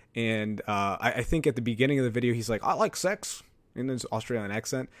interrupting. And I think at the beginning of the video, he's like, I like sex, in his Australian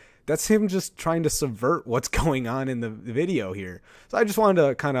accent. That's him just trying to subvert what's going on in the video here. So I just wanted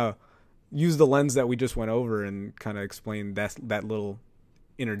to kind of use the lens that we just went over and kind of explain that little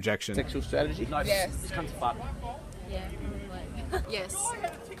interjection. Sexual strategy? No, Yes. just come to fuck. Yeah. Yes.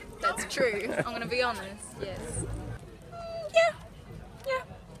 That's true. I'm gonna be honest. Yes.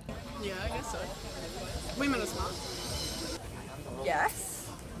 Yeah, I guess so. Women are smart. Yes.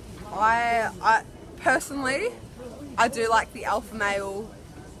 I personally, I do like the alpha male,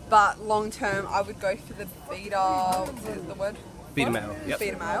 but long term, I would go for the beta. What's the word? Beta male. Yep.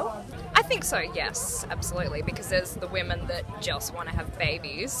 Beta male. I think so, yes, absolutely, because there's the women that just want to have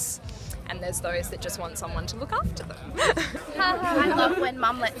babies, and there's those that just want someone to look after them. I love when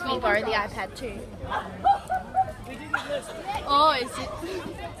Mum lets me borrow the iPad too. Oh, is it?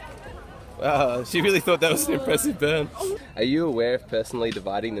 Wow, she really thought that was an impressive burn. Are you aware of personally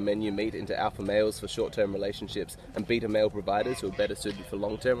dividing the men you meet into alpha males for short-term relationships and beta male providers who are better suited for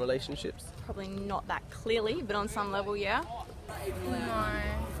long-term relationships? Probably not that clearly, but on some level, yeah.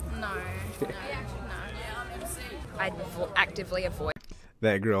 No. I'd actively avoid.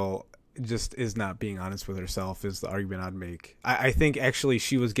 That girl just is not being honest with herself is the argument I'd make. I think actually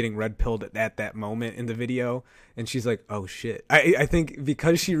she was getting red pilled at that moment in the video, and she's like, oh shit. I think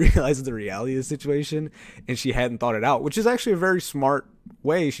because she realized the reality of the situation and she hadn't thought it out, which is actually a very smart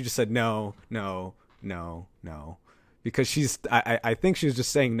way, she just said no. Because I think she was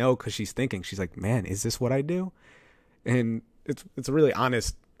just saying no because she's thinking, she's like, man, is this what I do? And it's a really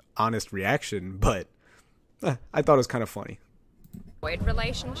honest reaction, but I thought it was kind of funny. Avoid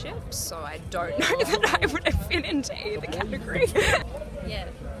relationships, so I don't know that I would fit into either category. Yeah.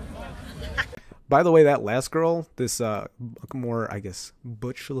 By the way, that last girl, this more, I guess,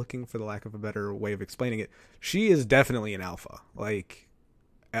 butch looking, for the lack of a better way of explaining it, she is definitely an alpha. Like,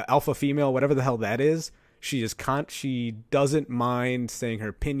 alpha female, whatever the hell that is. She doesn't mind saying her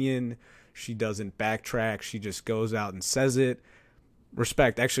opinion. She doesn't backtrack. She just goes out and says it.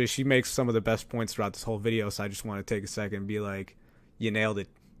 Respect. Actually, she makes some of the best points throughout this whole video, so I just want to take a second and be like, you nailed it.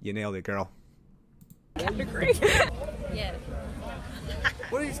 You nailed it, girl. Category. Yeah.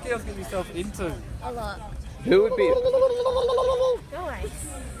 What are these girls getting themselves into? A lot. Who would be... Go away.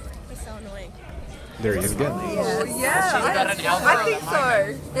 You're so annoying. There he is again. I think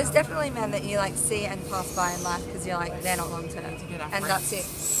so. There's definitely men that you like see and pass by in life because you're like, they're not long term, and that's it.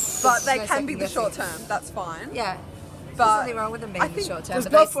 But they No can be the second short guessing. term. That's fine. Yeah. But There's nothing wrong with them being I think short term.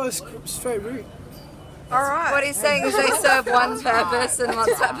 There's not for a straight route. All right. What he's saying is they serve one purpose, and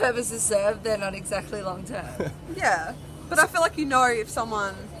once that purpose is served, they're not exactly long term. Yeah, but I feel like you know if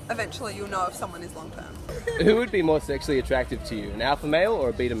someone. Eventually, you'll know if someone is long term. Who would be more sexually attractive to you, an alpha male or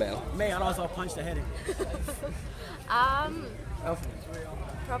a beta male? Me, otherwise I'll punch the head in.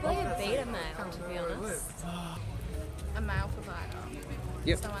 Probably a beta male, to be honest. A male provider.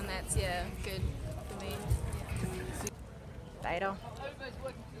 Yep. Someone that's, good for me. Beta.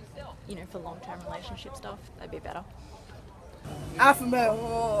 You know, for long-term relationship stuff, that'd be better. Alpha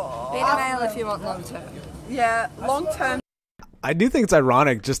male. Beta male if you want long term. Yeah, long term. I do think it's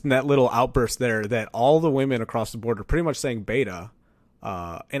ironic, just in that little outburst there, that all the women across the board are pretty much saying beta.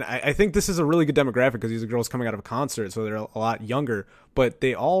 And I think this is a really good demographic because these are girls coming out of a concert, so they're a lot younger. But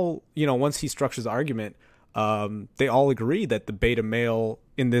they all, once he structures the argument, they all agree that the beta male,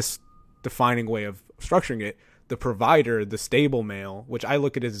 in this defining way of structuring it, the provider, the stable male, which I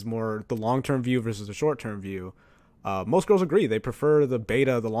look at it as more the long-term view versus the short-term view, most girls agree they prefer the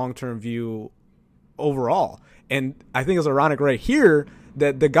beta, the long-term view overall. And I think it's ironic right here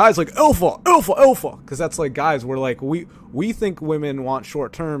that the guys like alpha, because that's like guys, we're like, we think women want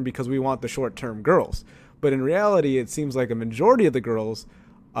short-term because we want the short-term girls. But in reality, it seems like a majority of the girls,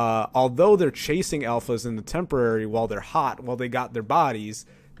 although they're chasing alphas in the temporary while they're hot, while they got their bodies,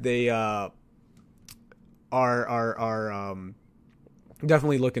 they are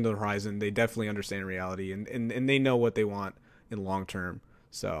definitely looking to the horizon. They definitely understand reality, and they know what they want in long term.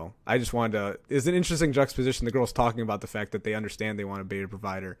 So I just wanted to, it's an interesting juxtaposition. The girls talking about the fact that they understand they want a beta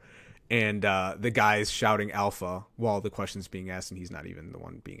provider, and the guys shouting alpha while the question's being asked and he's not even the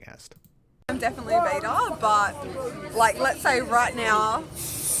one being asked. I'm definitely a beta, but like, let's say right now,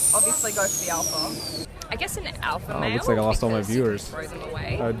 obviously go for the alpha. I guess an alpha male. Looks like I lost all my viewers. Throw them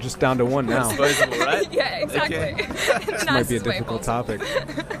away. Just down to one now. Disposable, right? Yeah, exactly. Okay. This might be a difficult topic.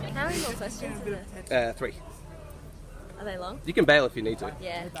 How many more questions are there? 3. Are they long? You can bail if you need to.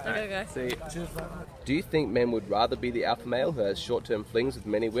 Yeah, go. See, do you think men would rather be the alpha male who has short-term flings with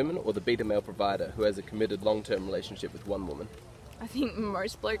many women, or the beta male provider who has a committed long-term relationship with one woman? I think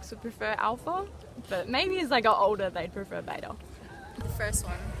most blokes would prefer alpha, but maybe as they got older they'd prefer beta. The first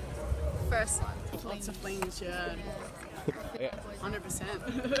one. Lots of flings, yeah.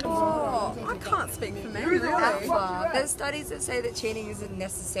 100%. Oh, I can't speak for men, really. Alpha. There's studies that say that cheating isn't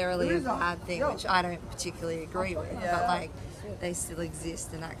necessarily a bad thing, which I don't particularly agree with, but like they still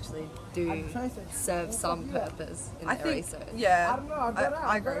exist and actually do serve some purpose in their research. Yeah,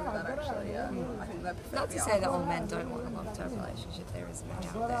 I agree with that actually, yeah. I think they prefer Not to say that all men don't want a long-term relationship, there is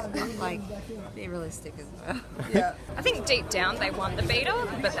men out there. Like, be realistic as well. Yeah. I think deep down they want the beta,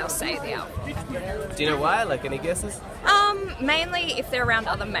 but they'll say the alpha. Do you know why? Like, any guesses? Mainly if they're around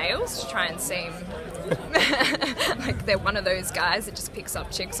other males to try and seem like they're one of those guys that just picks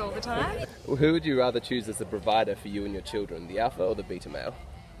up chicks all the time. Well, who would you rather choose as the provider for you and your children, the alpha or the beta male?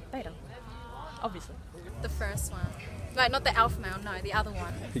 Beta. Obviously. The first one. No, not the alpha male, no, the other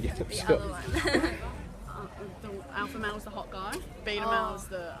one. Yeah, the sure. other one. The alpha male is the hot guy. Beta male is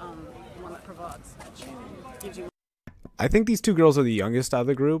the one that provides. Gives you. I think these two girls are the youngest out of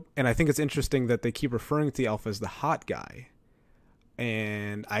the group, and I think it's interesting that they keep referring to the alpha as the hot guy.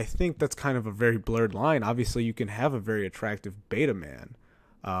 And I think that's kind of a very blurred line. Obviously, you can have a very attractive beta man.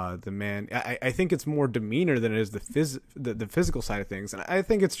 The man, I think it's more demeanor than it is the physical side of things. And I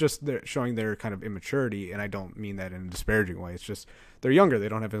think it's just showing their kind of immaturity, and I don't mean that in a disparaging way. It's just they're younger. They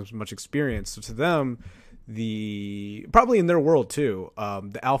don't have as much experience. So to them, probably in their world too,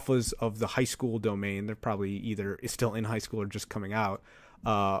 the alphas of the high school domain, they're probably either still in high school or just coming out.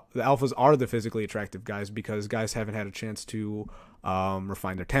 The alphas are the physically attractive guys because guys haven't had a chance to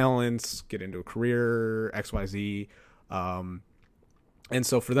refine their talents, get into a career, XYZ. And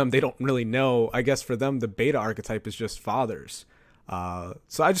so for them, they don't really know. I guess for them, the beta archetype is just fathers.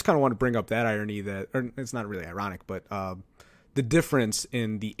 So I just kind of want to bring up that irony or it's not really ironic, but the difference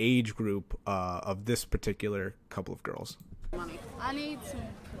in the age group of this particular couple of girls. I need some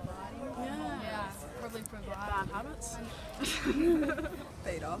providing. Yeah, probably provide. Bad habits.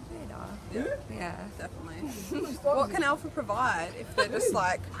 Beta. Yeah, definitely. What can alpha provide if they're just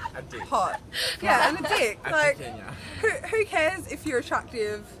like hot? Yeah, and a dick. Like, who cares if you're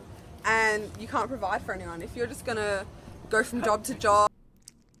attractive and you can't provide for anyone? If you're just gonna go from job to job.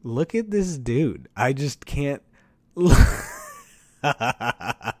 Look at this dude. I just can't.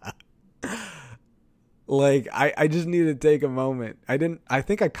 Like, I just need to take a moment. I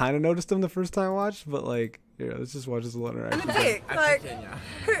think I kind of noticed him the first time I watched, but like, yeah, let's just watch this little interaction. And a dick. Like,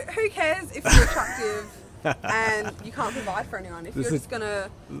 who cares if you're attractive and you can't provide for anyone? If you're just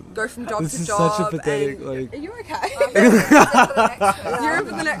gonna go from job to job. This is such a pathetic, are you okay? You're in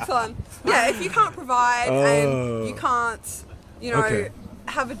for the next one. Yeah, if you can't provide and you can't,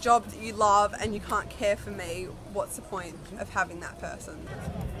 have a job that you love and you can't care for me, what's the point of having that person?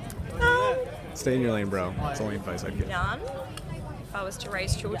 Stay in your lane, bro. That's the only advice I'd give. None. If I was to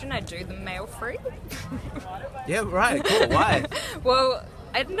raise children, I'd do them male free. Yeah, right. Cool. Why? Well,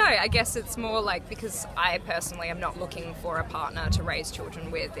 I don't know. I guess it's more like because I personally am not looking for a partner to raise children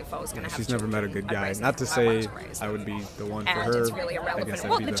with. If I was going to have She's children, never met a good guy. Not to say I would be the one for her. And it's really irrelevant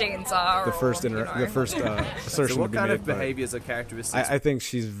what the genes are. The first assertion. So what to be kind made, of behaviors or characteristics? I think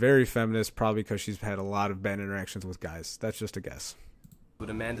she's very feminist, probably because she's had a lot of bad interactions with guys. That's just a guess. Would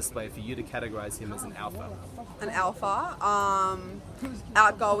a man display for you to categorize him as an alpha? An alpha,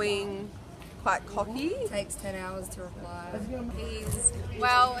 outgoing, quite cocky. Takes 10 hours to reply.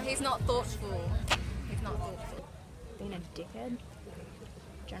 He's not thoughtful. Being a dickhead,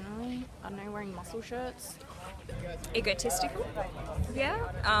 generally. I don't know, wearing muscle shirts. egotistical, yeah,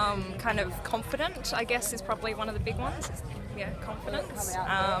 kind of confident, I guess, is probably one of the big ones. Yeah, confidence.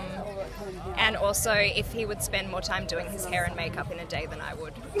 And also if he would spend more time doing his hair and makeup in a day than I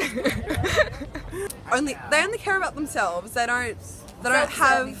would. They only care about themselves. They don't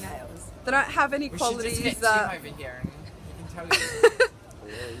have any qualities that. Tim over here and he can tell you.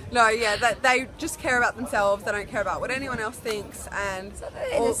 No, yeah, they just care about themselves. They don't care about what anyone else thinks, and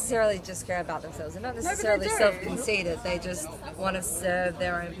They don't necessarily just care about themselves. They're not necessarily self-conceited. They just want to serve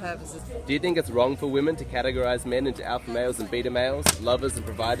their own purposes. Do you think it's wrong for women to categorize men into alpha males and beta males, lovers and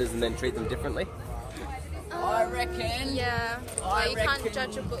providers, and then treat them differently? I reckon. Yeah. Well, you can't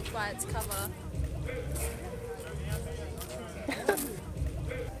judge a book by its cover.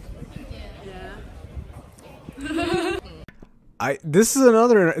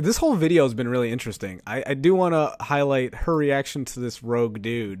 This whole video has been really interesting. I do want to highlight her reaction to this rogue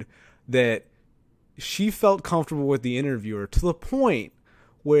dude, that she felt comfortable with the interviewer to the point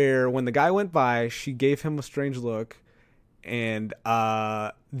where when the guy went by, she gave him a strange look and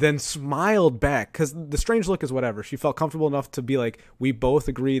then smiled back, because the strange look is whatever. She felt comfortable enough to be like, we both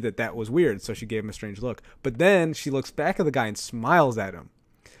agree that that was weird, so she gave him a strange look. But then she looks back at the guy and smiles at him,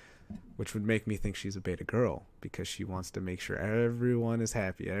 which would make me think she's a beta girl, because she wants to make sure everyone is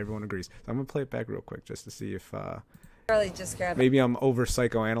happy, everyone agrees. So I'm going to play it back real quick just to see if maybe I'm over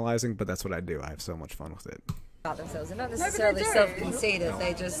psychoanalyzing, but that's what I do. I have so much fun with it. About themselves. They're not necessarily self-conceited.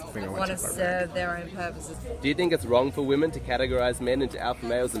 They just want to serve their own purposes. Do you think it's wrong for women to categorize men into alpha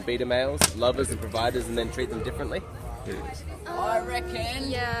males and beta males, lovers and providers, and then treat them differently? Here it is. I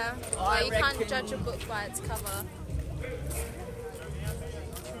reckon. Yeah. Well, you can't judge a book by its cover.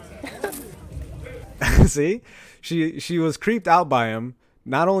 See, she was creeped out by him.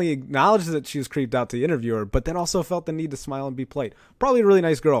 Not only acknowledged that she was creeped out to the interviewer, but then also felt the need to smile and be polite. Probably a really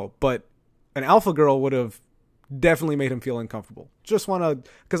nice girl, but an alpha girl would have definitely made him feel uncomfortable. Just want to,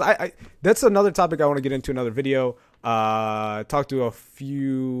 because I that's another topic I want to get into another video. Talk to a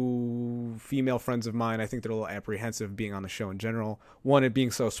few female friends of mine. I think they're a little apprehensive being on the show in general. One, it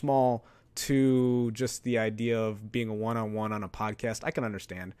being so small. Two, just the idea of being a one-on-one on a podcast. I can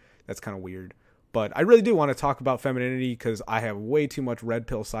understand. That's kind of weird. But I really do want to talk about femininity, because I have way too much red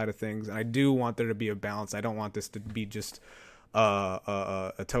pill side of things, and I do want there to be a balance. I don't want this to be just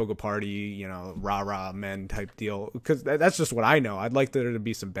a toga party, you know, rah-rah men type deal, because that's just what I know. I'd like there to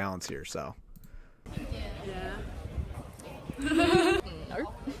be some balance here, so. No.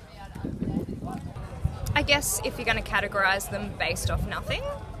 I guess if you're going to categorize them based off nothing,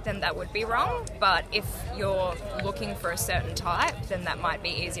 then that would be wrong. But if you're looking for a certain type, then that might be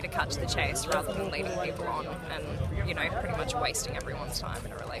easy to cut to the chase rather than leading people on and, you know, pretty much wasting everyone's time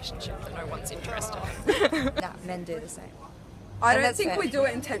in a relationship that no one's interested in. Nah, men do the same. I don't think we do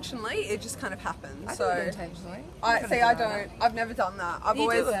it intentionally. It just kind of happens. I do it intentionally. I don't. I've never done that. I've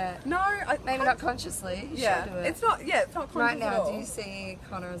always. Do it. No, maybe not consciously. You should do it. It's not. Yeah, it's not conscious right now. At all. Do you see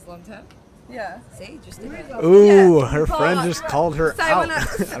Connor as long term? Yeah. See, just did it. Ooh, her friend just called her out. I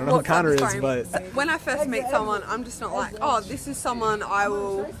don't know who Connor is, but when I first meet someone, I'm just not like, oh, this is someone I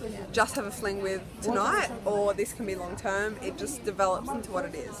will just have a fling with tonight, or this can be long term. It just develops into what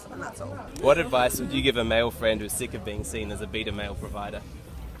it is, and that's all. What advice would you give a male friend who's sick of being seen as a beta male provider?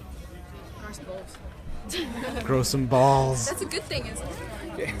 Gross balls. grow some balls. That's a good thing, isn't it?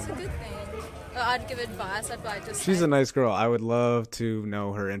 Yeah. It's a good thing. I'd give advice. I'd like just. She's a nice girl. I would love to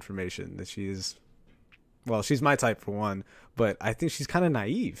know her information. That she's, well, she's my type for one, but I think she's kind of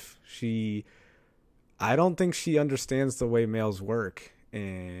naive. I don't think she understands the way males work,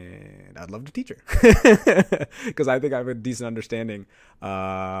 and I'd love to teach her because I think I have a decent understanding.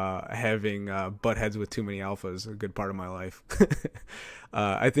 Having butt heads with too many alphas, a good part of my life.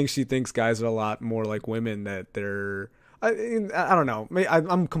 I think she thinks guys are a lot more like women. That they're. I don't know.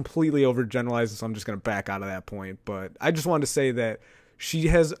 I'm completely overgeneralizing, so I'm just going to back out of that point. But I just wanted to say that she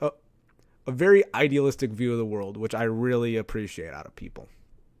has a very idealistic view of the world, which I really appreciate out of people.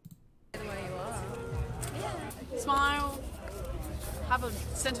 The way you are. Yeah. Smile. Have a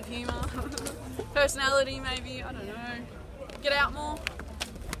sense of humour. Personality, maybe. I don't know. Get out more.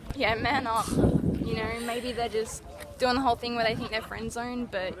 Yeah, man up. You know, maybe they're just doing the whole thing where they think they're friend zoned,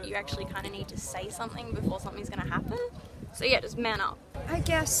 but you actually kind of need to say something before something's going to happen. So yeah, just man up. I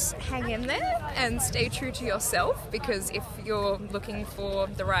guess hang in there and stay true to yourself, because if you're looking for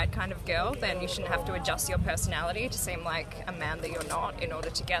the right kind of girl, then you shouldn't have to adjust your personality to seem like a man that you're not in order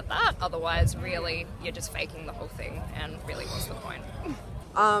to get that. Otherwise, really, you're just faking the whole thing, and really, what's the point?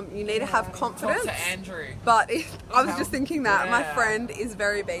 You need to have confidence. Talk to Andrew. But I was just thinking that my friend is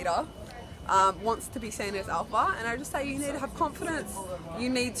very beta. wants to be seen as alpha, and I just say you need to have confidence, you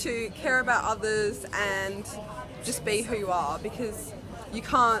need to care about others and just be who you are, because you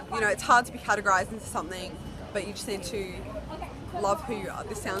can't, you know, it's hard to be categorized into something, but you just need to love who you are.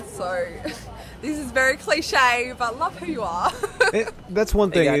 This sounds so, this is very cliche, but love who you are. That's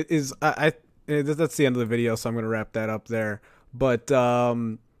one thing is, that's the end of the video, so I'm going to wrap that up there. But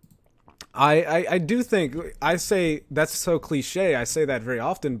I do think, I say that's so cliche, I say that very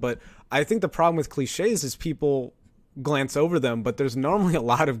often, but I think the problem with cliches is people glance over them, but there's normally a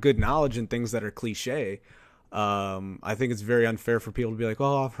lot of good knowledge in things that are cliche. I think it's very unfair for people to be like,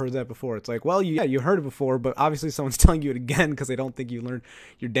 oh, I've heard that before. It's like, well, yeah, you heard it before, but obviously someone's telling you it again because they don't think you learned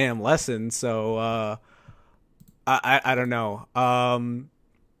your damn lesson. So I don't know.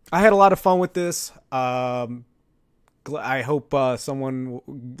 I had a lot of fun with this. I hope someone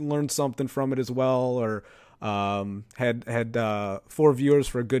learned something from it as well, or had 4 viewers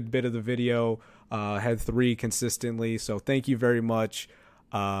for a good bit of the video, had 3 consistently. So thank you very much.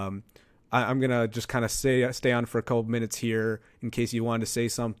 I'm going to just kind of stay on for a couple minutes here in case you wanted to say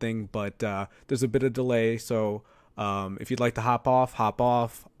something, but there's a bit of delay. So if you'd like to hop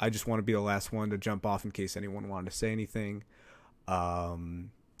off. I just want to be the last one to jump off in case anyone wanted to say anything.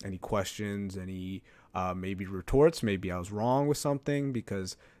 Any questions, any maybe retorts, maybe I was wrong with something,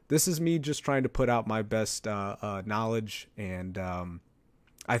 because this is me just trying to put out my best knowledge, and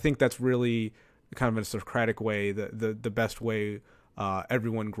I think that's really kind of in a Socratic way, the best way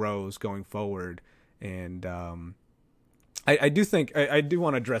everyone grows going forward. And I do think I do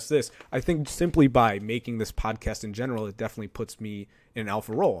want to address this. I think simply by making this podcast in general, it definitely puts me in an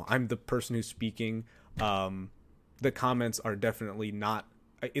alpha role. I'm the person who's speaking. The comments are definitely not,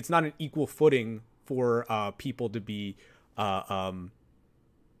 it's not an equal footing for people to be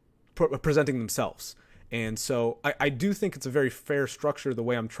presenting themselves. And so I do think it's a very fair structure. The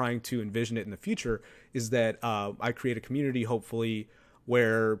way I'm trying to envision it in the future is that I create a community, hopefully,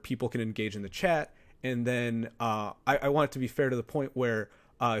 where people can engage in the chat. And then I want it to be fair to the point where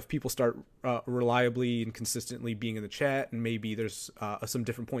if people start reliably and consistently being in the chat, and maybe there's some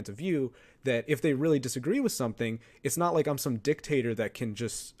different points of view, that if they really disagree with something, it's not like I'm some dictator that can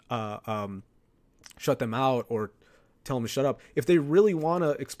just shut them out or tell them to shut up. If they really want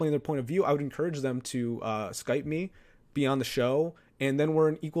to explain their point of view, I would encourage them to Skype me, be on the show, and then we're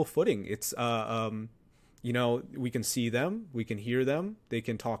on equal footing. It's you know, we can see them, we can hear them, they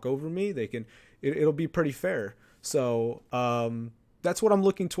can talk over me, they can, it'll be pretty fair. So that's what I'm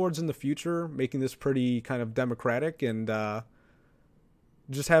looking towards in the future, making this pretty kind of democratic, and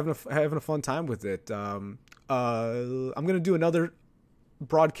just having a fun time with it. I'm gonna do another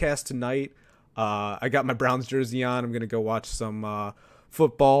broadcast tonight. I got my Browns jersey on. I'm gonna go watch some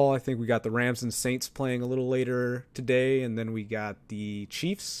football. I think we got the Rams and Saints playing a little later today, and then we got the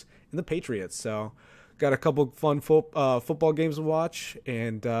Chiefs and the Patriots. So got a couple fun football games to watch,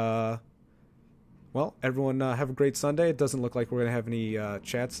 and well, everyone have a great Sunday. It doesn't look like we're gonna have any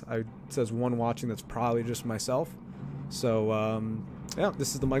chats. It says one watching. That's probably just myself. So yeah,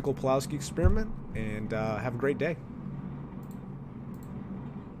 this is the Michael Pulowski Experiment, and have a great day.